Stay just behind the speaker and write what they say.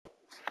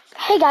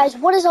Hey guys,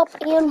 what is up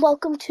and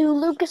welcome to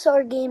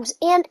LucasR Games,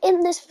 and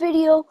in this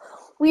video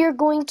we are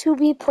going to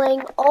be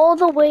playing all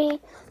the way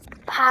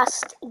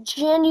past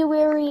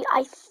January,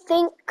 I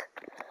think.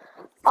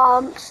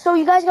 So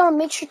you guys gotta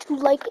make sure to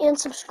like and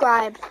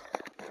subscribe.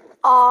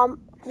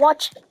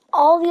 Watch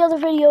all the other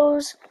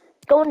videos,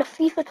 going to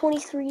FIFA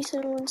 23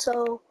 soon,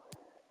 so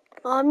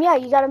yeah,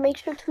 you gotta make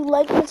sure to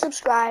like and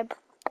subscribe.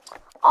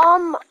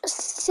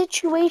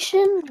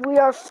 Situation, we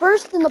are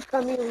first in the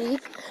Premier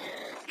League.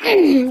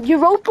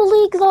 Europa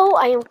League, though,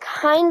 I am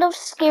kind of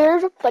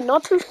scared, but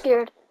not too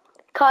scared,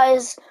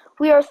 because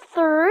we are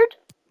third,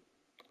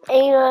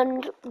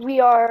 and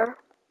we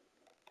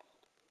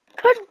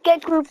could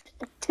get grouped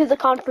to the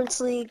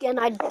Conference League, and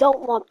I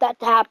don't want that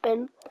to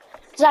happen,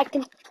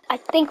 because I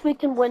think we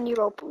can win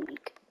Europa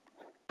League.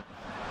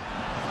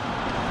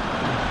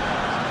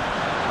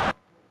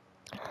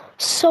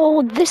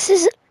 So this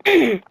is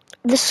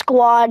the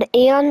squad,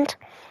 and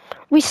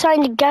we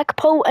signed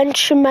Gakpo and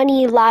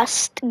Tchouaméni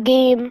last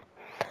game.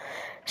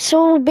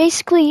 So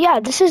basically, yeah,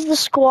 this is the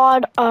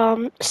squad.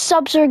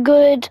 Subs are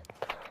good,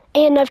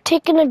 and I've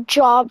taken a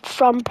job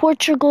from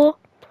Portugal.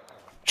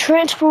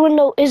 Transfer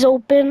window is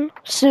open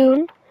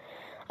soon.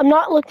 I'm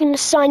not looking to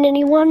sign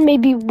anyone,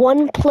 maybe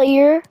one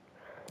player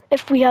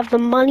if we have the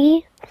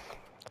money,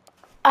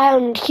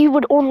 and he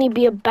would only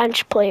be a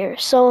bench player.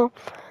 So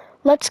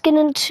let's get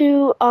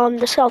into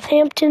the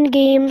Southampton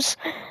games.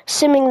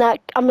 I'm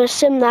gonna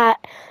sim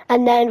that,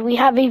 and then we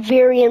have a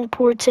very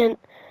important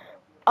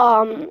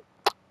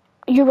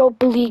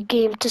Europa League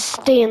game to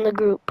stay in the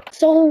group.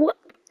 So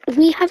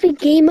we have a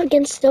game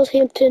against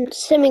Southampton,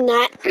 simming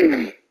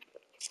that.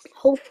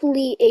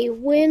 Hopefully a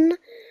win,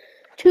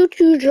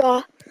 2-2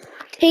 draw.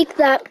 Take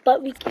that,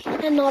 but we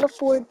cannot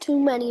afford too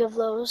many of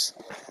those,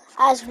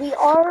 as we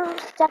are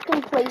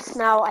second place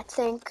now, I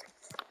think.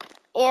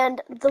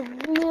 And the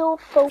real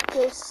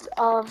focus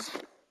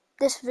of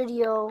this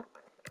video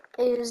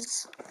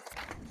is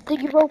the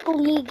Europa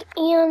League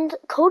and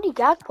Cody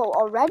Gakpo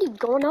already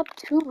going up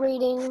 2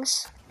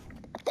 ratings.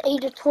 At the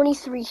age of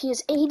 23, he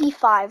is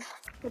 85,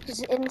 which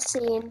is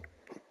insane.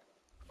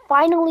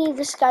 Finally,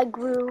 this guy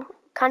grew,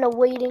 kind of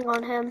waiting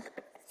on him.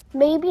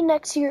 Maybe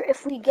next year,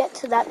 if we get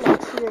to that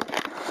next year,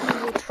 we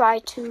will try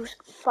to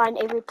find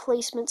a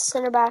replacement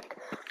center back.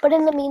 But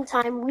in the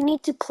meantime, we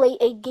need to play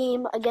a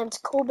game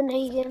against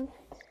Copenhagen.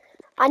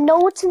 I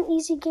know it's an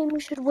easy game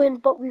we should win,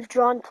 but we've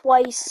drawn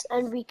twice,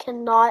 and we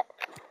cannot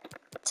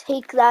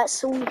take that,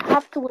 so we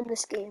have to win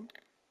this game.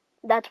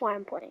 That's why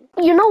I'm playing.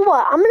 You know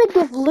what? I'm going to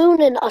give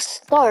Lunin a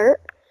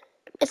start.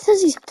 It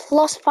says he's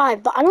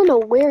 +5, but I don't know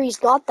where he's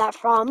got that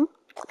from.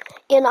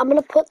 And I'm going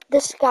to put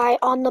this guy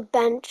on the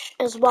bench,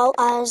 as well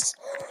as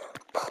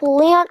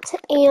Plant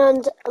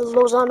and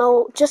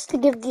Lozano, just to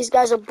give these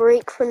guys a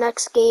break for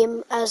next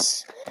game,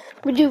 as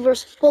we do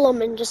versus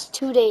Fulham in just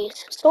 2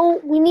 days. So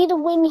we need a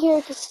win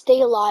here to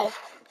stay alive.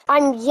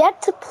 I'm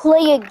yet to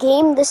play a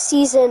game this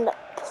season,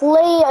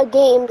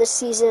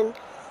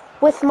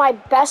 with my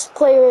best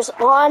players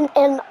on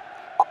and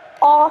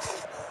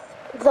off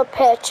the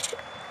pitch.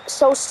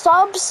 So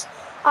subs,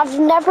 I've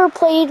never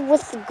played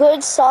with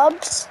good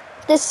subs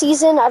this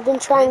season. I've been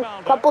trying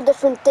a couple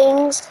different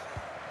things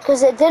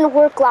because it didn't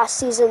work last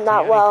season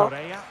that well.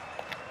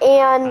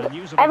 And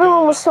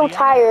everyone was so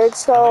tired,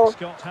 so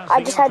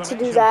I just had to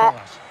do that.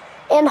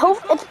 And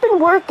it's been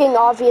working,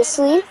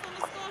 obviously.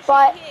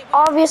 But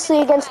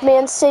obviously against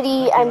Man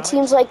City and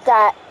teams like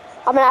that,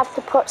 I'm going to have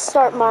to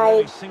start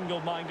my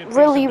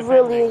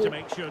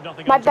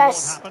my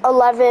best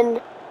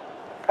 11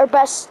 or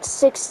best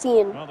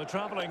 16. Well, the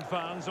travelling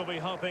fans will be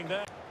hoping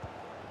that.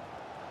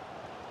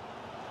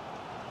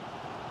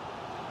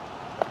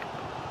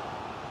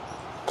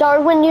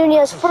 Darwin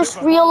Nunez, first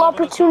real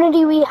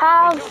opportunity we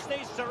have.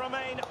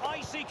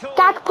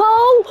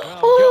 Gakpo!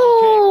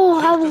 Oh,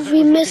 how have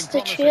we missed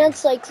a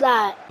chance like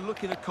that?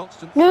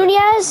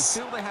 Nunez!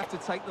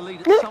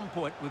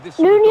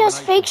 Nunez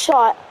fake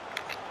shot.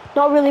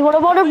 Not really. What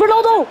about it?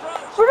 Ronaldo!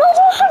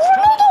 Fernandez!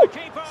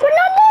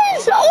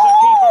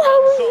 Oh,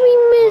 how have we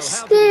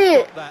missed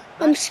it?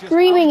 I'm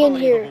screaming in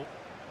here.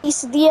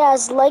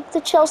 Diaz, like the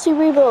Chelsea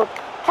rebuild.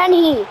 Can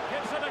he?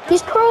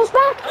 He's curls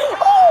back.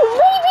 Oh,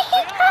 maybe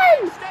he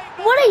can!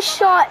 What a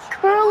shot.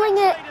 Curling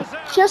it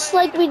just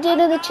like we did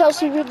in the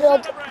Chelsea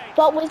rebuild,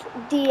 but with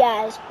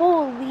Diaz.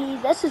 Holy,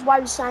 this is why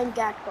we signed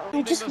Gakpo.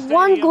 Just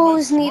one goal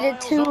is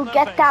needed to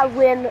get that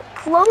win.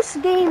 Close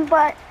game,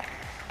 but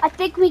I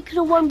think we could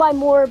have won by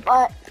more,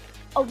 but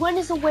a win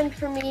is a win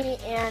for me,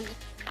 and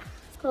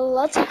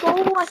let's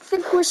go. I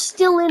think we're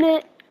still in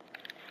it.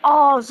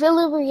 Oh,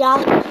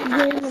 Villarreal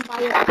win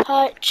by a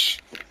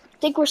touch. I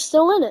think we're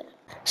still in it.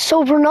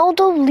 So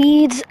Ronaldo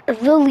leads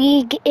the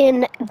league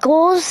in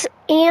goals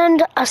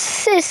and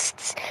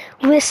assists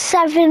with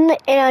 7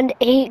 and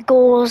 8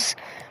 goals.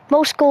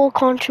 Most goal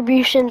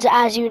contributions,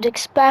 as you'd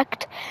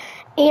expect.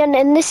 And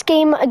in this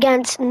game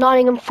against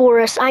Nottingham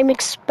Forest, I'm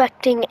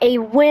expecting a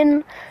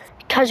win,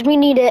 because we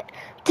need it.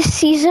 This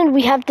season,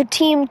 we have the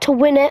team to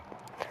win it,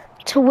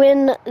 to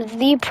win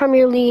the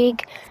Premier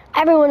League.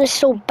 Everyone is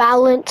so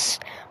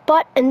balanced.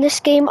 But in this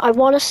game, I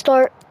want to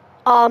start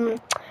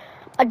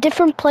a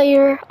different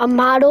player, a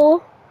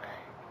model,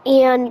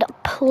 and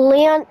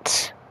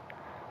plant.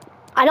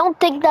 I don't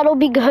think that'll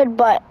be good,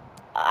 but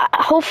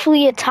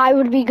hopefully a tie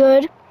would be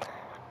good.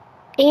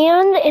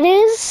 And it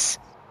is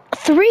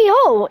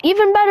 3-0.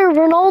 Even better,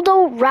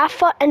 Ronaldo,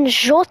 Rafa, and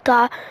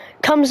Jota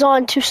comes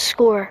on to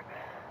score.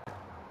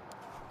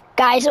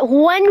 Guys,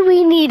 when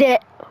we need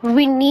it,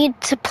 we need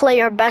to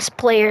play our best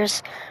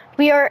players.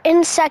 We are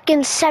in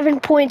second, 7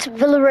 points,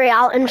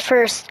 Villarreal in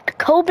first,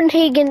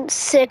 Copenhagen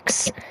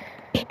 6,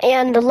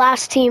 and the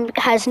last team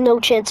has no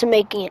chance of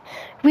making it.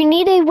 We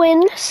need a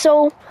win,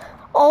 so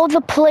all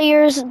the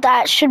players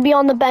that should be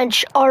on the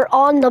bench are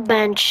on the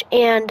bench,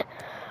 and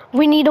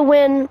we need a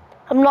win.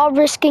 I'm not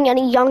risking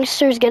any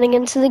youngsters getting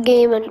into the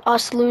game and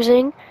us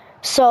losing,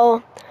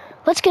 so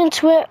let's get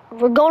into it.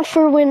 We're going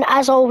for a win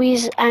as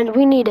always, and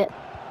we need it.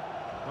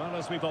 Well,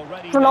 as we've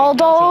already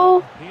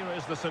Ronaldo. here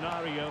is the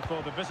scenario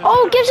for the visitors.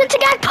 Oh, gives it to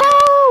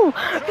Gakpo!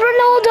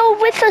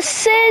 Ronaldo with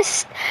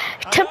assist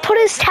to put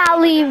his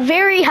tally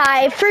very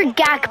high for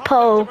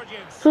Gakpo,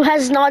 who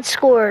has not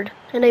scored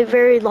in a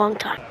very long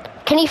time.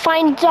 Can he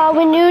find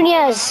Darwin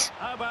Nunez?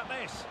 How about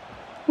this?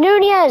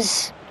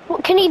 Nunez,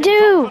 what can he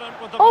do?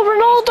 Oh,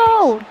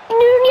 Ronaldo!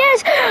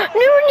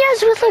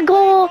 Nunez with a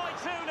goal.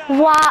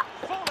 Wow,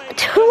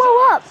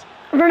 2-0 up.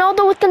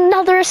 Ronaldo with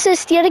another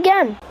assist yet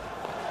again.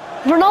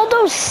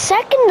 Ronaldo's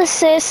second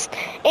assist,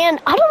 and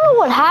I don't know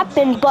what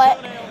happened, but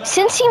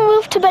since he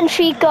moved to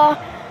Benfica,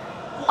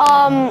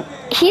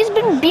 he's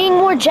been being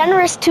more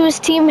generous to his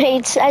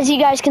teammates, as you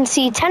guys can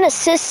see, 10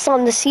 assists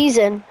on the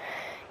season,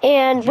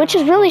 and which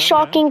is really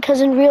shocking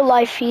because in real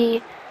life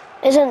he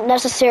isn't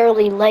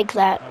necessarily like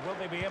that. Will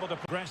they be able to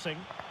progressing?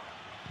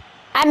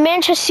 At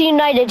Manchester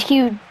United,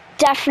 he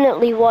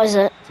definitely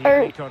wasn't,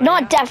 or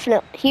not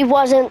definitely, he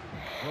wasn't.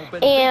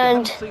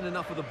 And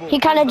he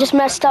kind of just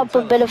messed up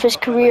a bit of his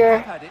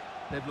career.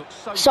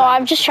 So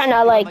I'm just trying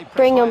to like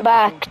bring him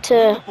back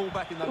to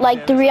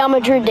like the Real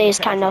Madrid days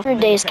kind of. And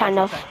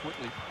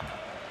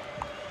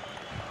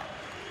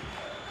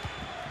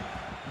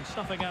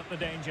snuffing out the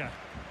danger.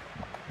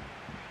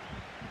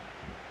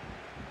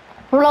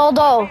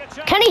 Ronaldo,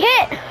 can he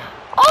hit?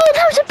 Oh,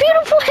 that was a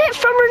beautiful hit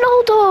from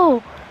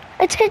Ronaldo.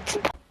 It's hit.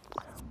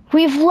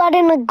 We've let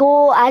in a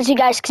goal, as you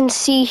guys can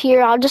see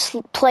here. I'll just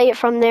play it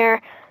from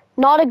there.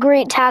 Not a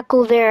great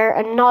tackle there,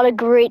 and not a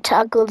great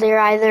tackle there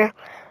either.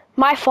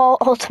 My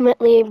fault,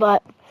 ultimately,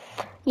 but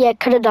yeah,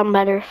 could have done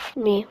better for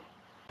me.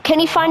 Can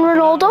he find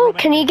Ronaldo?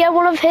 Can he get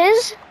one of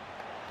his?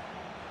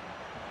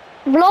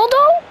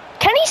 Ronaldo?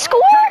 Can he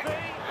score?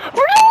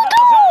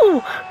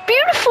 Ronaldo!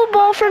 Beautiful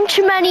ball from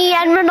Chimeni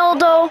and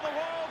Ronaldo.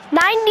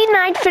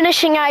 99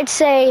 finishing, I'd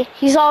say.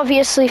 He's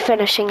obviously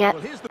finishing it.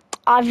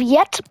 I've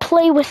yet to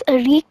play with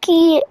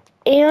Ariki,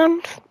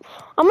 and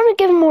I'm going to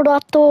give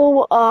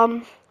Morato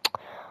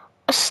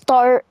a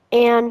start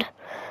and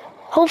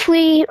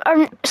hopefully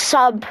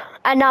sub,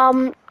 and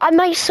I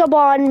might sub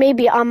on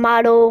maybe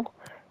Amado,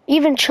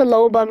 even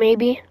Chaloba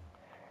maybe.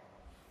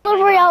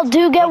 Villarreal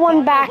do get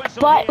one back,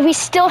 but we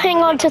still hang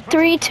on to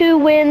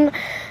 3-2 win.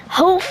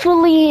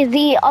 Hopefully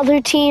the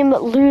other team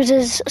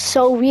loses,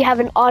 so we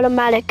have an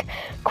automatic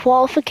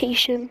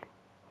qualification.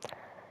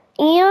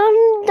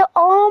 And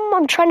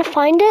I'm trying to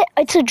find it.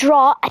 It's a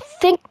draw. I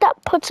think that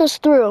puts us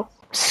through.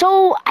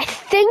 So I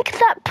think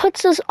that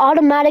puts us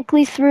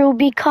automatically through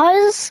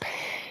because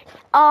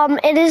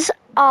it is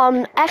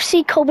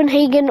FC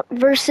Copenhagen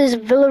versus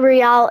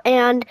Villarreal,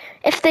 and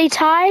if they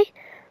tie,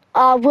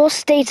 we'll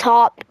stay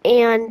top,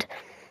 and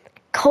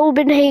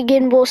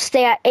Copenhagen will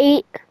stay at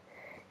 8,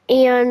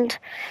 and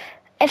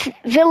if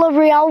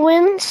Villarreal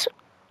wins,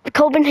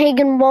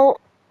 Copenhagen won't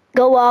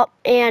go up,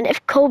 and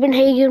if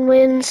Copenhagen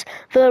wins,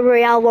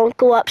 Villarreal won't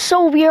go up,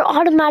 so we are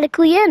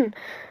automatically in.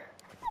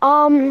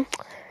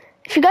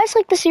 If you guys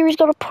like the series,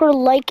 go to put a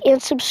like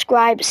and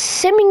subscribe.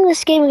 Simming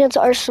this game against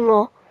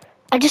Arsenal,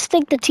 I just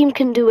think the team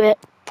can do it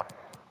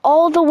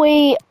all the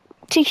way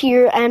to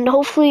here, and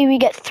hopefully we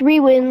get 3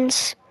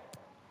 wins.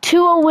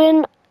 2-0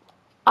 win.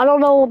 I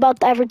don't know about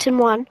the Everton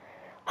one.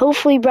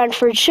 Hopefully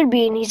Brentford should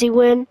be an easy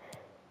win.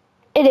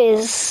 It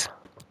is.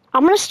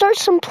 I'm going to start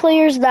some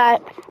players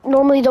that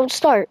normally don't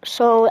start,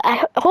 so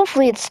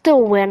hopefully it's still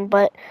a win,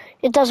 but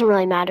it doesn't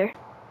really matter.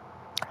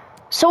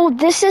 So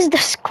this is the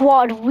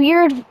squad.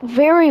 Weird,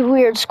 very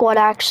weird squad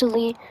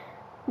actually.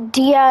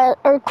 Diaz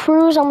or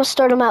Cruz, I'm gonna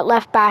start him at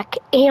left back.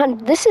 And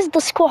this is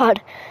the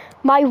squad.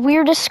 My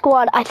weirdest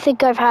squad I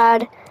think I've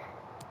had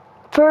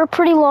for a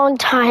pretty long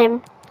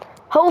time.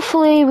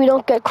 Hopefully we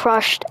don't get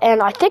crushed,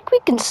 and I think we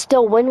can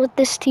still win with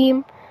this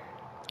team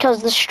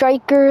because the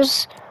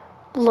strikers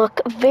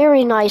look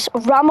very nice.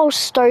 Ramos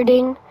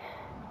starting,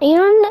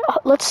 and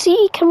let's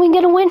see, can we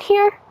get a win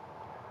here?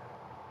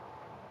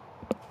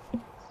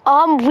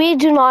 We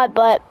do not,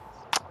 but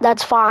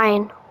that's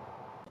fine.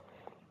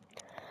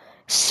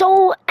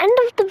 So, end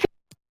of the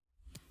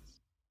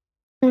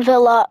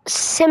Villa,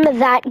 sim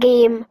that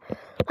game.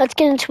 Let's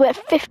get into it.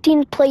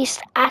 15th place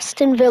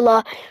Aston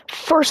Villa,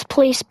 1st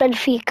place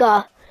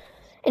Benfica.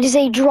 It is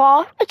a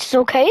draw. It's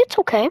okay. It's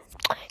okay.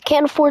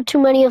 Can't afford too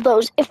many of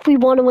those if we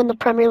want to win the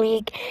Premier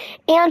League.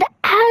 And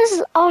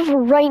as of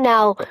right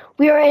now,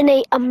 we are in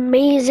an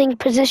amazing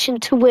position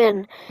to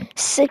win.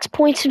 6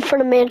 points in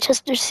front of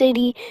Manchester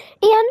City.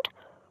 And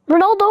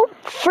Ronaldo,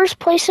 first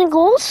place in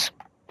goals,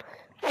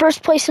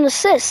 first place in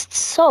assists.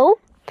 So,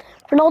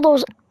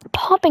 Ronaldo's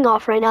popping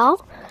off right now.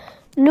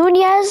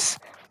 Nunez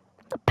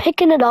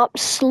picking it up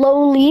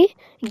slowly.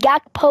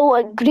 Gakpo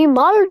and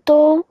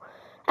Grimaldo.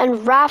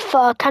 And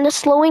Rafa kind of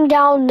slowing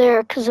down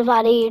there because of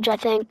that age, I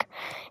think.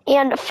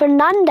 And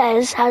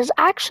Fernandez has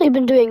actually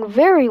been doing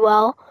very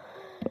well.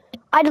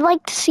 I'd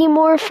like to see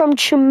more from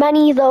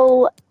Tchouameni,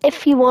 though,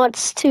 if he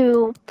wants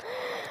to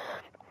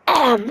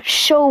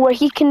show what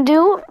he can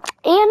do.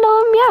 And,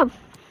 yeah,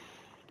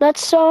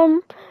 that's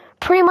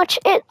pretty much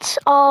it.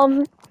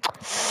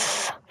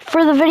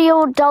 For the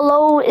video,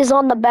 Dalot is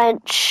on the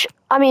bench.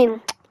 I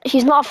mean,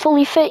 he's not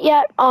fully fit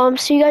yet,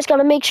 so you guys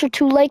gotta make sure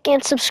to like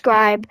and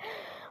subscribe.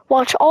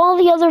 Watch all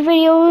the other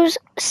videos.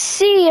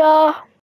 See ya!